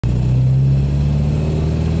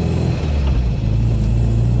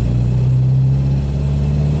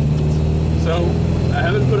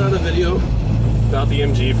the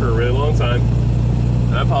MG for a really long time.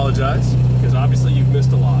 I apologize, because obviously you've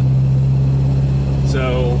missed a lot.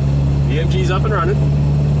 So, the MG's up and running.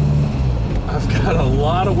 I've got a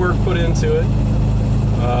lot of work put into it.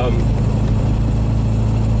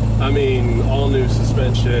 I mean, all new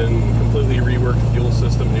suspension, completely reworked fuel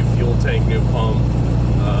system, new fuel tank, new pump.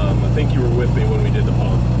 I think you were with me when we did the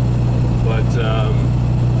pump. But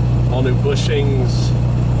all new bushings,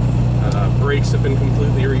 brakes have been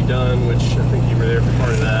completely redone, which I think you were there for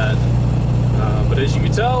part of that. But as you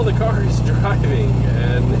can tell, the car is driving,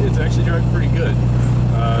 and it's actually driving pretty good.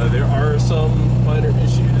 There are some minor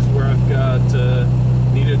issues where I've got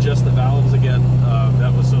need to adjust the valves again.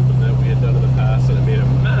 That was something that we had done in the past, and it made a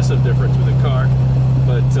massive difference with the car.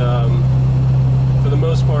 But for the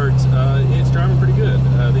most part, it's driving pretty good.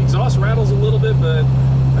 The exhaust rattles a little bit, but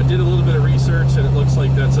I did a little bit of research, and it looks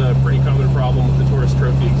like that's a pretty common problem with the Taurus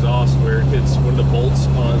Trophy exhaust, where it hits one of the bolts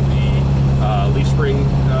on the leaf spring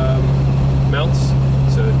mounts,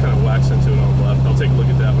 so it kind of whacks into it on the left. I'll take a look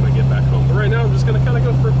at that when I get back home. But right now, I'm just going to kind of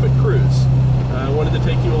go for a quick cruise. I wanted to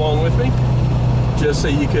take you along with me, just so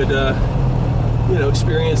you could, you know,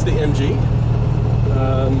 experience the MG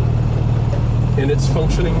in its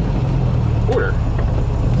functioning order.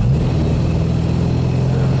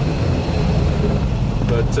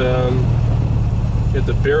 But you have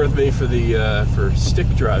to bear with me for the for stick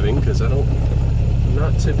driving, because I'm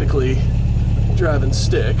not typically driving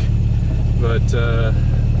stick. But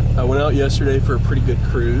I went out yesterday for a pretty good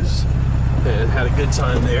cruise and had a good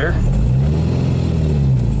time there.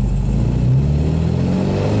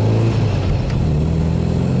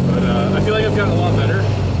 But I feel like I've gotten a lot better.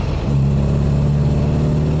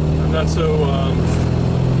 I'm not so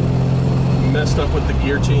messed up with the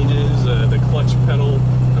gear changes, the clutch pedal.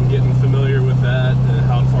 I'm getting familiar with that and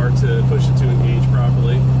how far to push it to engage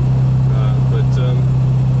properly.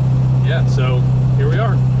 Yeah, so here we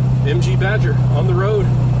are. MG Badger on the road,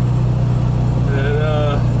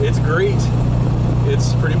 and it's great.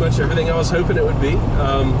 It's pretty much everything I was hoping it would be.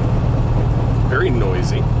 Very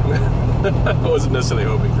noisy. I wasn't necessarily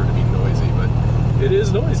hoping for it to be noisy, but it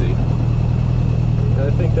is noisy. And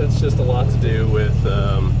I think that's just a lot to do with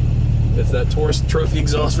it's that Taurus Trophy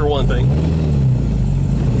exhaust for one thing.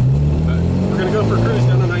 But we're gonna go for a cruise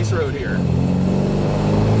down a nice road here.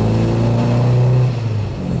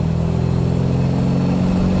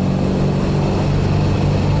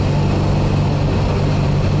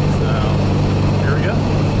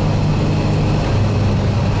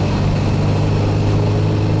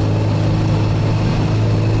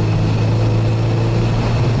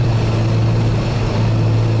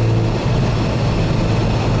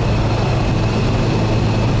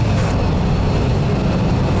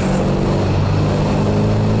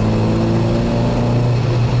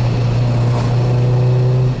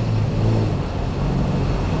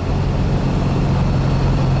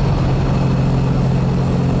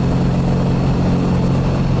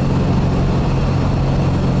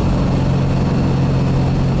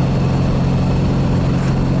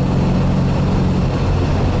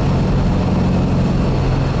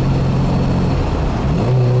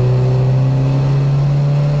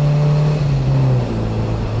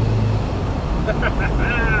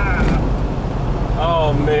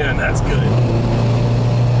 Oh man, that's good.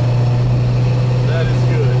 That is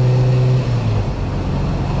good.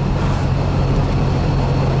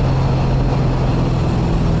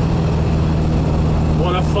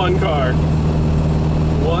 What a fun car.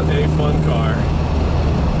 What a fun car.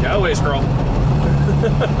 Get out of the way, squirrel.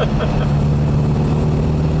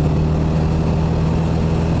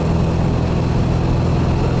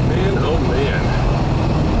 Man, oh man.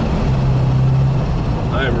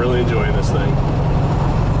 I am really enjoying this thing.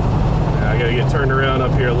 I gotta get turned around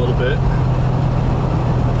up here a little bit.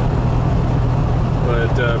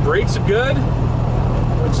 But brakes are good,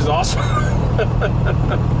 which is awesome.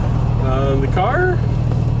 The car,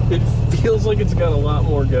 it feels like it's got a lot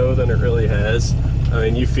more go than it really has. I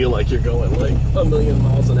mean, you feel like you're going like a million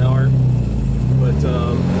miles an hour. But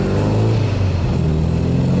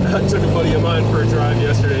I took a buddy of mine for a drive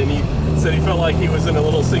yesterday, and he said he felt like he was in a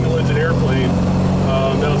little single-engine airplane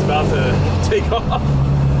that was about to take off.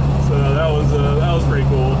 So that was pretty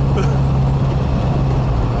cool.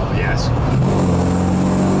 Oh yes.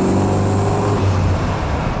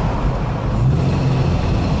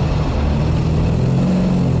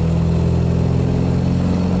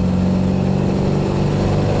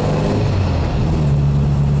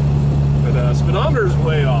 But speedometer's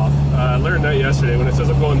way off. I learned that yesterday. When it says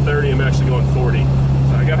I'm going 30, I'm actually going 40.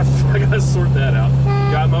 So I gotta sort that out.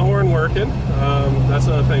 Got my horn working. That's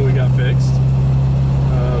another thing we got fixed.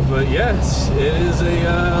 But yes, it is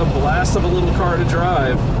a blast of a little car to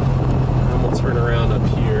drive. And we'll turn around up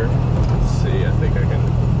here. Let's see, I think I can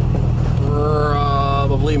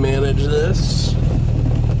probably manage this.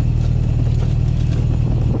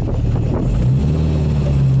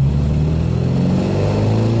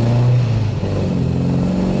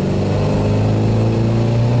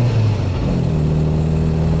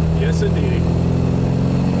 Yes, indeed.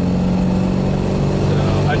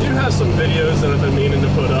 I do have some videos that I've been meaning to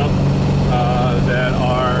put up that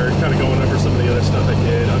are kind of going over some of the other stuff I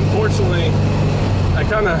did. Unfortunately, I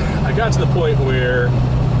got to the point where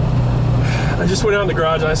I just went out in the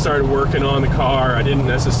garage and I started working on the car. I didn't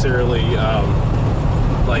necessarily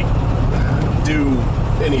like do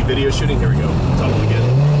any video shooting. Here we go. Tunnel again.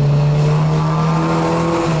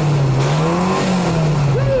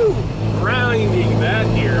 Woo! Grinding that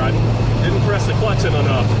gear. I didn't press the clutch in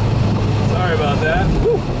enough. Sorry about that.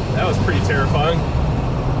 Woo! That was pretty terrifying.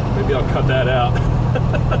 Maybe I'll cut that out.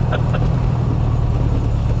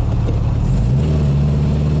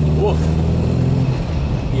 Woof.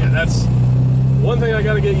 Yeah, that's one thing I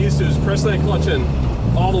gotta get used to is press that clutch in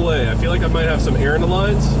all the way. I feel like I might have some air in the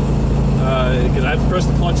lines because I have to press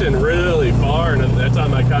the clutch in really far, and at that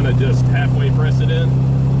time I kind of just halfway press it in.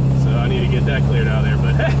 So I need to get that cleared out of there.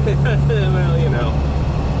 But hey, well, you know,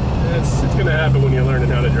 it's gonna happen when you're learning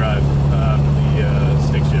how to drive the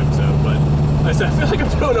stick shift. So, but I feel like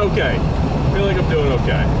I'm doing okay. I feel like I'm doing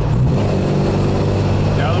okay.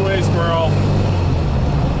 Get out of the way, squirrel.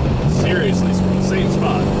 Seriously, squirrel. Same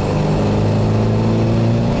spot.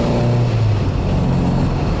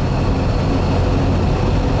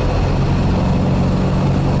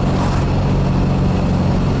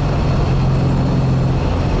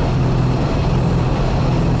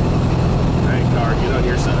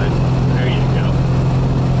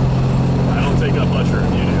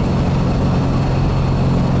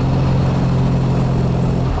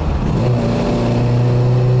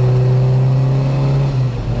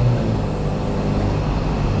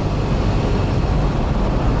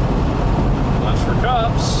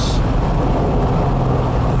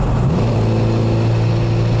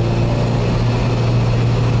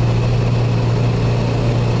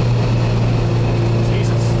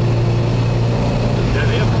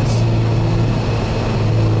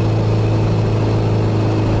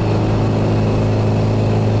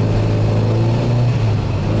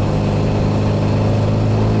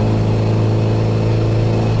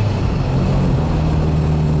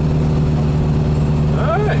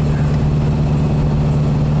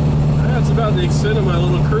 The extent of my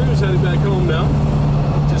little cruise, heading back home now.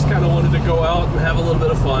 Just kind of wanted to go out and have a little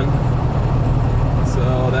bit of fun.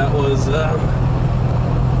 So that was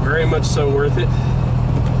very much so worth it.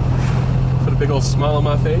 Put a big old smile on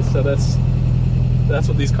my face. So that's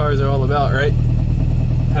what these cars are all about, right?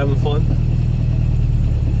 Having fun.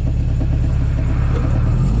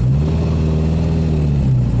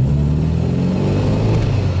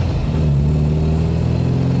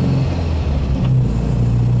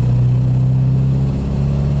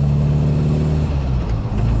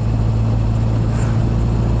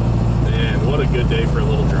 Good day for a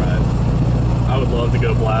little drive. I would love to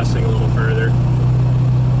go blasting a little further.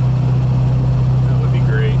 That would be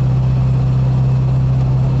great.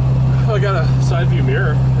 Oh, I got a side view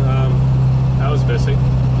mirror. That was missing.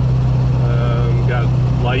 Got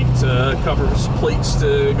light covers, plates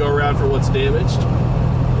to go around for what's damaged.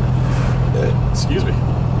 Excuse me.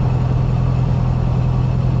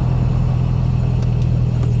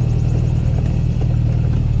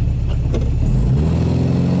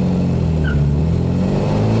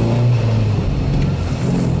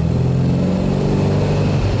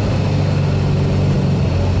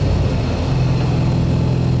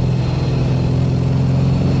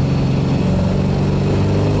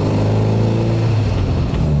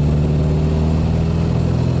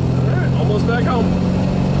 Back home.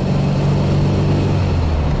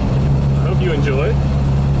 I hope you enjoyed.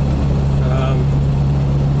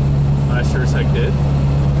 I sure as heck did.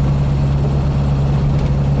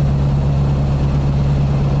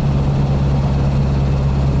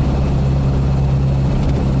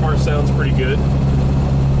 Car sounds pretty good.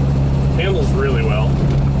 Handles really well.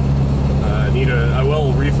 I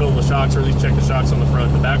will refill the shocks, or at least check the shocks on the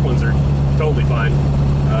front. The back ones are totally fine.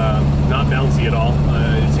 Not bouncy at all.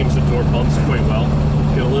 It seems to absorb bumps quite well.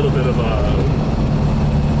 Get a little bit of a,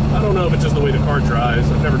 I don't know if it's just the way the car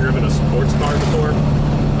drives. I've never driven a sports car before,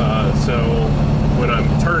 so when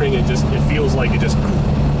I'm turning, it feels like it just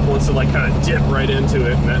wants to like kind of dip right into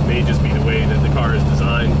it, and that may just be the way that the car is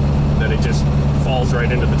designed, that it just falls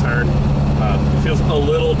right into the turn. It feels a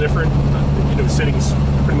little different. sitting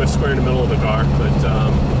pretty much square in the middle of the car. But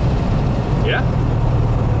yeah,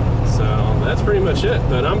 so that's pretty much it.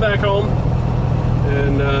 But I'm back home,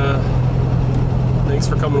 and thanks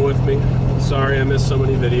for coming with me. Sorry I missed so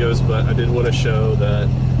many videos, but I did want to show that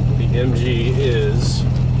the MG is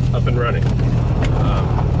up and running,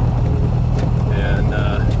 and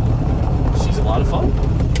she's a lot of fun.